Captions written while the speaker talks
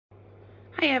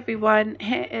Hi everyone,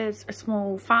 here is a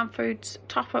small Farmfoods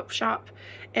top-up shop.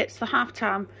 It's the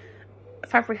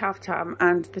February half term,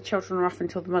 and the children are off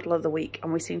until the middle of the week,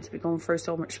 and we seem to be going through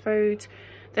so much food.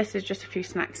 This is just a few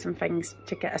snacks and things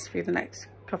to get us through the next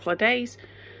couple of days.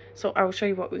 So I will show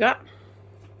you what we got.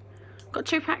 Got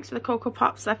 2 packs of the Cocoa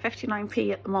Pops. They're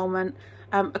 59p at the moment.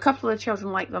 A couple of the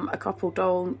children like them, a couple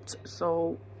don't,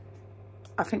 so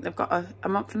I think they've got a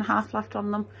month and a half left on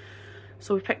them.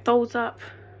 So we picked those up.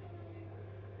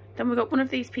 Then we got one of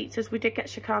these pizzas. We did get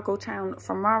Chicago Town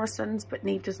from Morrisons, but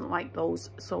Neve doesn't like those,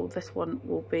 so this one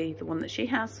will be the one that she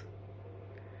has.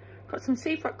 Got some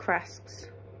Seabrook crisps,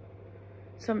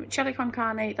 some chili con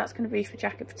carne. That's going to be for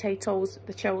jacket potatoes.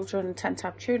 The children tend to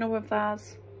have tuna with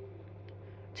theirs.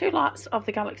 2 lots of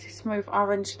the Galaxy Smooth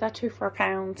Orange. They're 2 for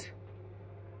 £1.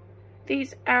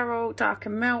 These Aero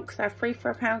Darkened Milk. They're 3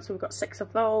 for £1, so we've got 6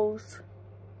 of those.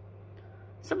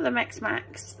 Some of the Mix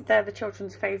Max, they're the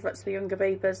children's favourites, the younger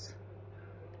babies.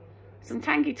 Some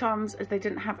Tangy Toms, as they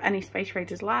didn't have any Space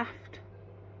Raiders left.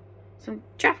 Some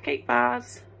Jaffa Cake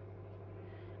bars.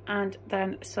 And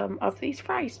then some of these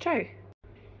fries too.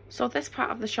 So this part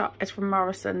of the shop is from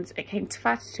Morrisons. It came to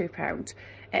 £32.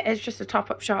 It is just a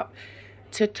top-up shop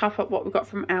to top up what we got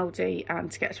from Aldi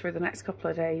and to get us through the next couple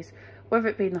of days. With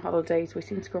it being the holidays, we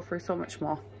seem to go through so much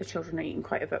more. The children are eating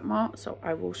quite a bit more, so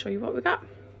I will show you what we got.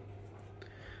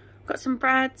 Got some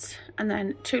breads, and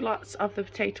then 2 lots of the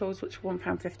potatoes, which are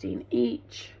 £1.15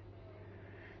 each.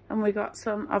 And we got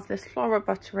some of this Flora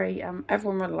Buttery.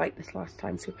 Everyone really liked this last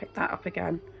time, so we picked that up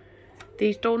again.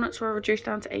 These donuts were reduced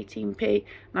down to 18p,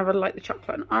 and I really like the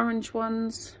chocolate and orange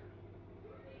ones.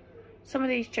 Some of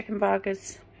these chicken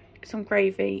burgers, some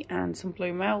gravy and some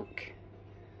blue milk.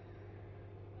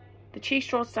 The cheese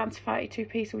straws down to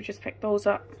 32p, so we just picked those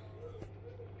up.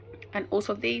 And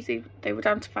also these, they were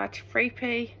down to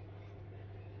 33p.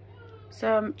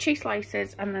 Some cheese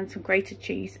slices, and then some grated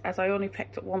cheese, as I only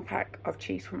picked up 1 pack of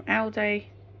cheese from Aldi.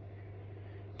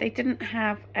 They didn't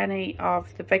have any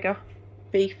of the bigger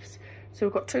beefs, so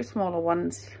we've got 2 smaller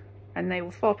ones, and they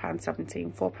were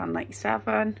 £4.17,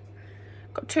 £4.97.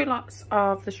 Got 2 lots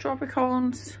of the strawberry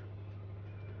cones,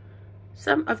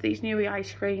 some of these Newey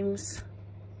ice creams,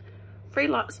 3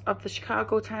 lots of the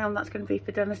Chicago Town. That's going to be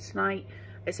for dinner tonight.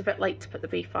 It's a bit late to put the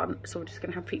beef on, so we're just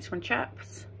going to have pizza and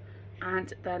chips.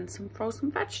 And then some frozen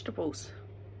vegetables.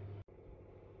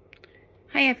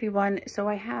 Hi everyone, so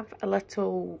I have a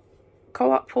little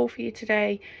co-op haul for you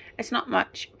today. It's not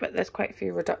much, but there's quite a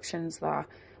few reductions there.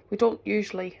 We don't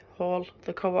usually haul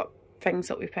the co-op things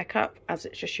that we pick up, as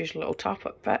it's just usually little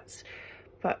top-up bits.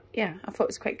 But yeah, I thought it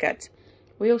was quite good.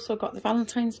 We also got the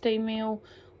Valentine's Day meal,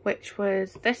 which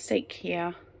was this steak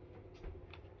here,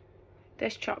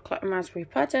 this chocolate and raspberry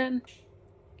pudding,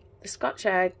 the Scotch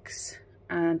eggs,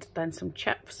 and then some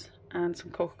chips and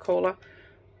some Coca-Cola,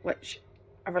 which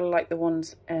I really like the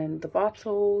ones in the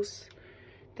bottles.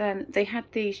 Then they had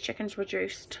these chickens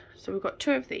reduced, so we've got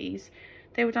 2 of these.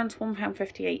 They were down to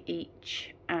 £1.58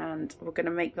 each, and we're going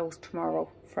to make those tomorrow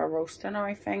for a roast dinner,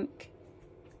 I think.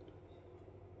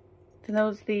 Then there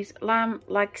was these lamb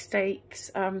leg steaks.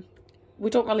 We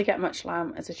don't really get much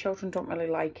lamb, as the children don't really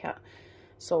like it.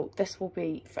 So this will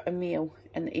be for a meal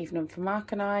in the evening for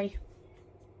Mark and I.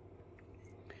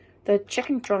 The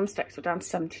chicken drumsticks were down to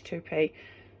 72p.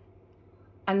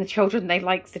 And the children, they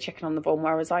like the chicken on the bone,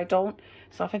 whereas I don't.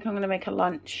 So I think I'm going to make a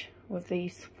lunch with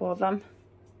these for them.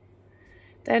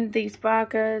 Then these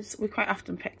burgers, we quite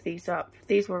often pick these up.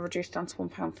 These were reduced down to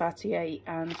 £1.38,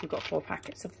 and we've got 4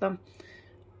 packets of them.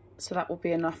 So that will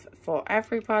be enough for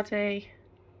everybody.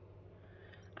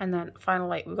 And then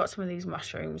finally, we've got some of these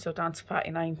mushrooms. They're down to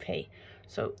 39p.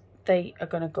 So they are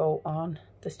going to go on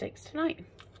the steaks tonight.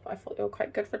 But I thought they were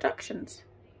quite good reductions.